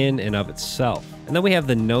virtue in and of itself. And then we have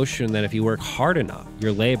the notion that if you work hard enough,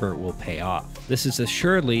 your labor will pay off. This is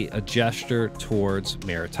assuredly a gesture towards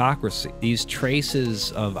meritocracy. These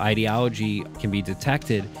traces of ideology can be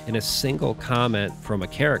detected in a single comment from a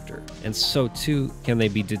character, and so too can they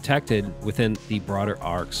be detected within the broader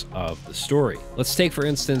arcs of the story. Let's take, for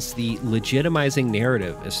instance, the legitimizing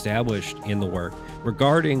narrative established in the work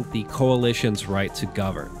regarding the coalition's right to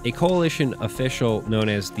govern. A coalition official known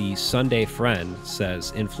as the Sunday Friend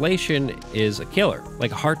says inflation is a killer,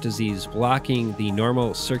 like a heart disease blocking the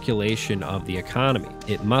normal circulation of the economy.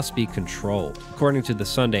 It must be controlled. According to the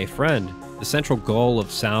Sunday Friend, the central goal of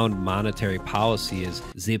sound monetary policy is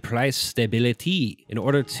the price stability in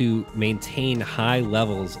order to maintain high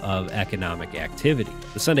levels of economic activity.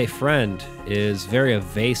 The Sunday Friend is very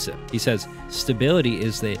evasive. He says, stability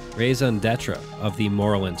is the raison d'etre of the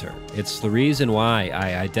moral intern. It's the reason why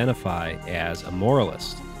I identify as a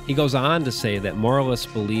moralist. He goes on to say that moralists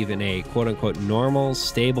believe in a quote-unquote normal,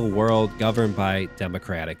 stable world governed by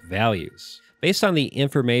democratic values. Based on the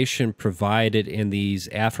information provided in these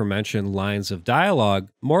aforementioned lines of dialogue,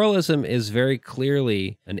 moralism is very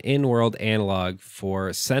clearly an in-world analog for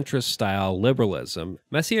centrist-style liberalism.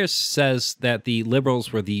 Messier says that the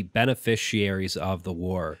liberals were the beneficiaries of the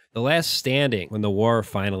war, the last standing when the war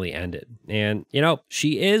finally ended. And, you know,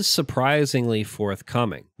 she is surprisingly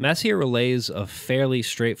forthcoming. Messier relays a fairly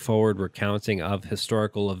straightforward recounting of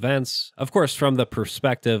historical events, of course from the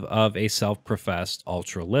perspective of a self-professed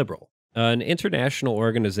ultra-liberal. An international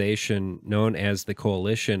organization known as the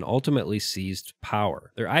Coalition ultimately seized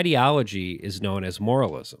power. Their ideology is known as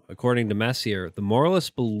moralism. According to Messier, the moralists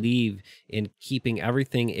believe in keeping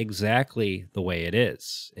everything exactly the way it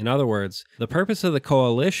is. In other words, the purpose of the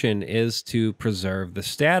coalition is to preserve the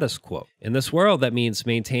status quo. In this world, that means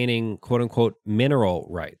maintaining quote-unquote mineral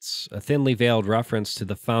rights, a thinly veiled reference to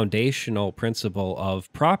the foundational principle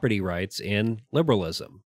of property rights in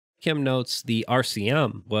liberalism. Kim notes the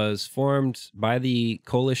RCM was formed by the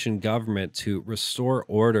coalition government to restore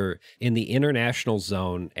order in the international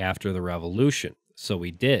zone after the revolution. So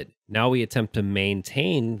we did. Now we attempt to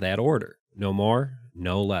maintain that order. No more,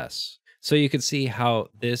 no less. So you can see how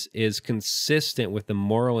this is consistent with the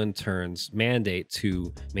Moral Intern's mandate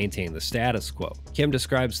to maintain the status quo. Kim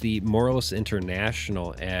describes the Moralists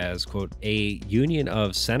International as, quote, a union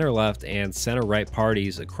of center-left and center-right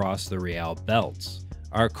parties across the Real Belts.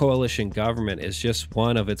 Our coalition government is just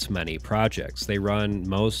one of its many projects. They run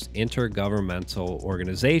most intergovernmental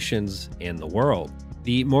organizations in the world.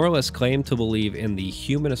 The moralists claim to believe in the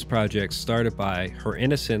humanist project started by Her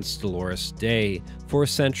Innocence Dolores Day 4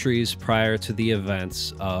 centuries prior to the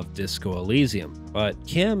events of Disco Elysium. But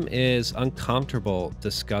Kim is uncomfortable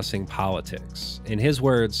discussing politics. In his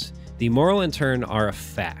words, the moral intern are a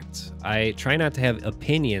fact. I try not to have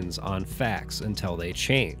opinions on facts until they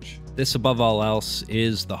change. This, above all else,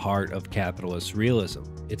 is the heart of capitalist realism.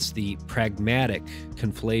 It's the pragmatic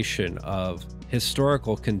conflation of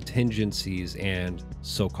historical contingencies and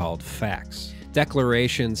so-called facts.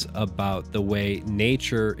 Declarations about the way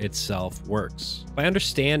nature itself works. By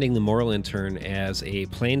understanding the moral intern as a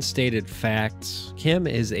plain-stated fact, Kim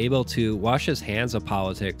is able to wash his hands of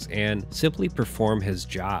politics and simply perform his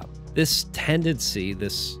job. This tendency,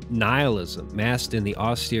 this nihilism, masked in the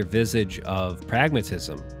austere visage of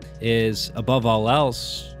pragmatism, is, above all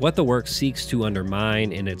else, what the work seeks to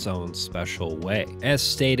undermine in its own special way. As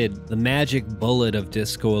stated, the magic bullet of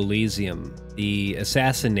Disco Elysium, the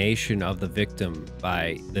assassination of the victim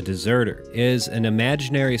by the deserter, is an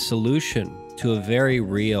imaginary solution to a very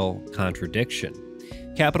real contradiction.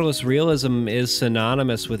 Capitalist realism is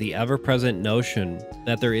synonymous with the ever-present notion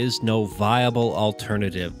that there is no viable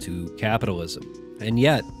alternative to capitalism. And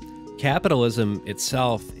yet, capitalism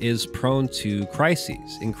itself is prone to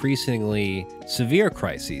crises, increasingly severe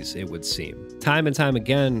crises, it would seem. Time and time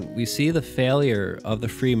again, we see the failure of the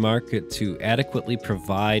free market to adequately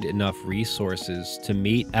provide enough resources to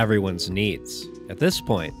meet everyone's needs. At this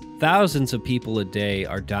point, thousands of people a day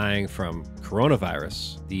are dying from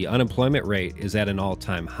coronavirus. The unemployment rate is at an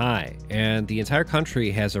all-time high, and the entire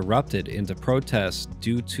country has erupted into protests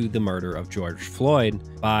due to the murder of George Floyd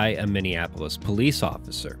by a Minneapolis police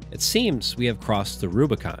officer. It seems we have crossed the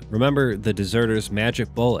Rubicon. Remember the deserter's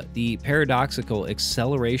magic bullet, the paradoxical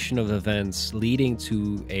acceleration of events leading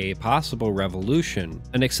to a possible revolution,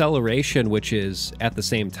 an acceleration which is, at the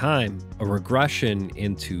same time, a regression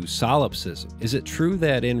into solipsism. Is it true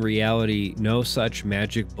that in reality no such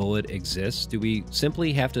magic bullet exists? this? Do we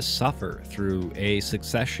simply have to suffer through a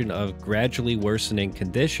succession of gradually worsening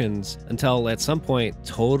conditions until at some point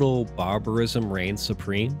total barbarism reigns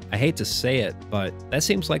supreme? I hate to say it, but that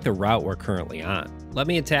seems like the route we're currently on. Let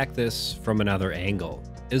me attack this from another angle.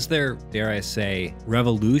 Is there, dare I say,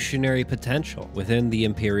 revolutionary potential within the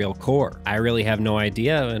imperial core? I really have no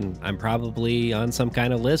idea, and I'm probably on some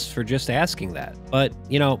kind of list for just asking that. But,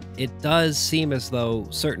 you know, it does seem as though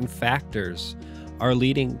certain factors are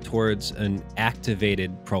leading towards an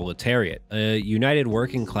activated proletariat, a united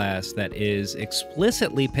working class that is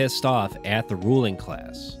explicitly pissed off at the ruling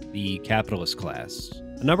class, the capitalist class.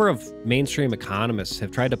 A number of mainstream economists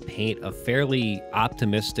have tried to paint a fairly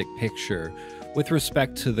optimistic picture with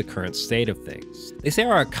respect to the current state of things. They say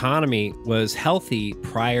our economy was healthy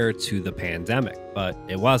prior to the pandemic, but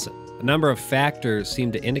it wasn't. A number of factors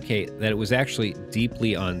seem to indicate that it was actually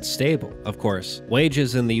deeply unstable. Of course,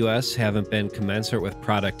 wages in the US haven't been commensurate with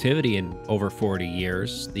productivity in over 40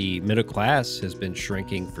 years. The middle class has been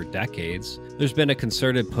shrinking for decades. There's been a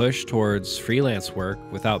concerted push towards freelance work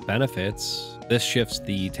without benefits. This shifts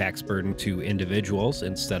the tax burden to individuals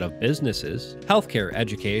instead of businesses. Healthcare,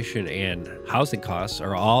 education, and housing costs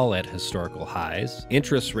are all at historical highs.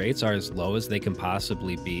 Interest rates are as low as they can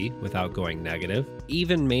possibly be without going negative.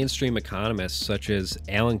 Even mainstream economists such as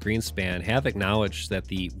Alan Greenspan have acknowledged that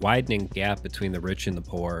the widening gap between the rich and the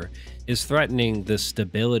poor is threatening the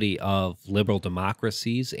stability of liberal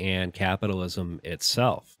democracies and capitalism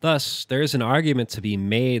itself. Thus, there is an argument to be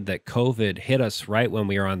made that COVID hit us right when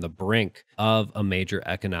we are on the brink of a major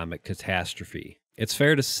economic catastrophe. It's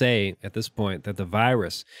fair to say at this point that the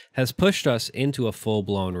virus has pushed us into a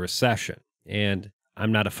full-blown recession. And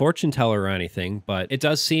I'm not a fortune teller or anything, but it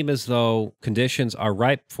does seem as though conditions are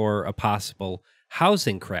ripe for a possible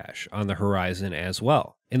housing crash on the horizon as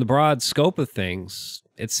well. In the broad scope of things,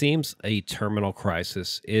 it seems a terminal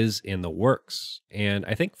crisis is in the works. And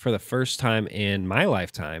I think for the first time in my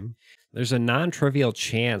lifetime, there's a non-trivial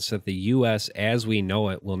chance that the US as we know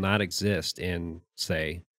it will not exist in,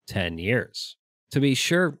 say, 10 years. To be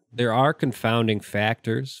sure, there are confounding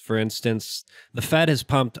factors. For instance, the Fed has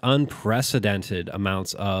pumped unprecedented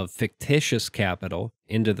amounts of fictitious capital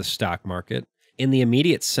into the stock market. In the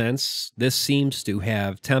immediate sense, this seems to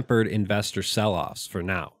have tempered investor sell-offs for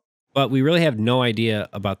now. But we really have no idea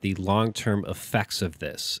about the long-term effects of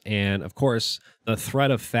this. And of course, the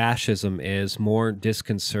threat of fascism is more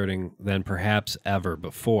disconcerting than perhaps ever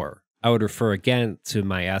before. I would refer again to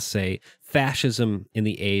my essay, Fascism in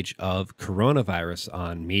the Age of Coronavirus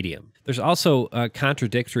on Medium. There's also a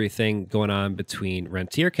contradictory thing going on between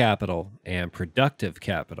rentier capital and productive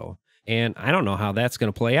capital. And I don't know how that's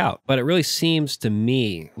going to play out, but it really seems to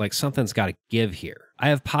me like something's got to give here. I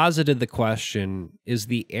have posited the question, is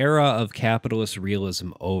the era of capitalist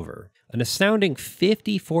realism over? An astounding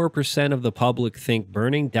 54% of the public think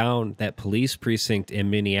burning down that police precinct in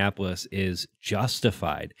Minneapolis is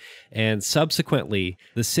justified. And subsequently,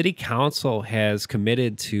 the city council has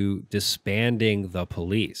committed to disbanding the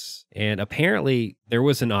police. And apparently, there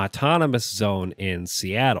was an autonomous zone in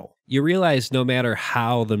Seattle. You realize no matter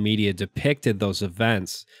how the media depicted those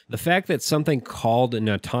events, the fact that something called an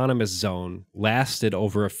autonomous zone lasted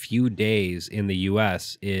over a few days in the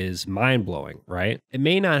US is mind-blowing, right? It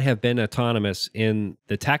may not have been autonomous in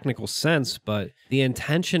the technical sense, but the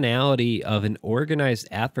intentionality of an organized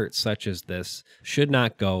effort such as this should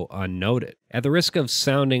not go unnoted. At the risk of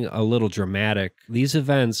sounding a little dramatic, these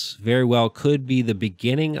events very well could be the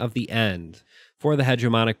beginning of the end for the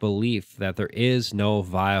hegemonic belief that there is no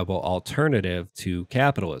viable alternative to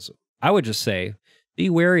capitalism. I would just say, be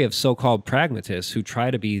wary of so-called pragmatists who try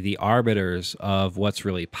to be the arbiters of what's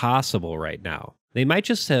really possible right now. They might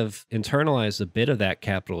just have internalized a bit of that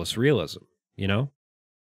capitalist realism, you know?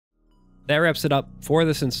 That wraps it up for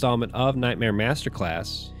this installment of Nightmare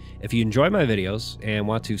Masterclass. If you enjoy my videos and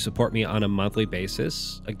want to support me on a monthly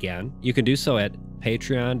basis, again, you can do so at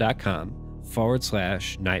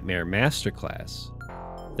patreon.com/Nightmare Masterclass.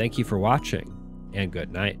 Thank you for watching, and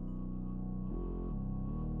good night.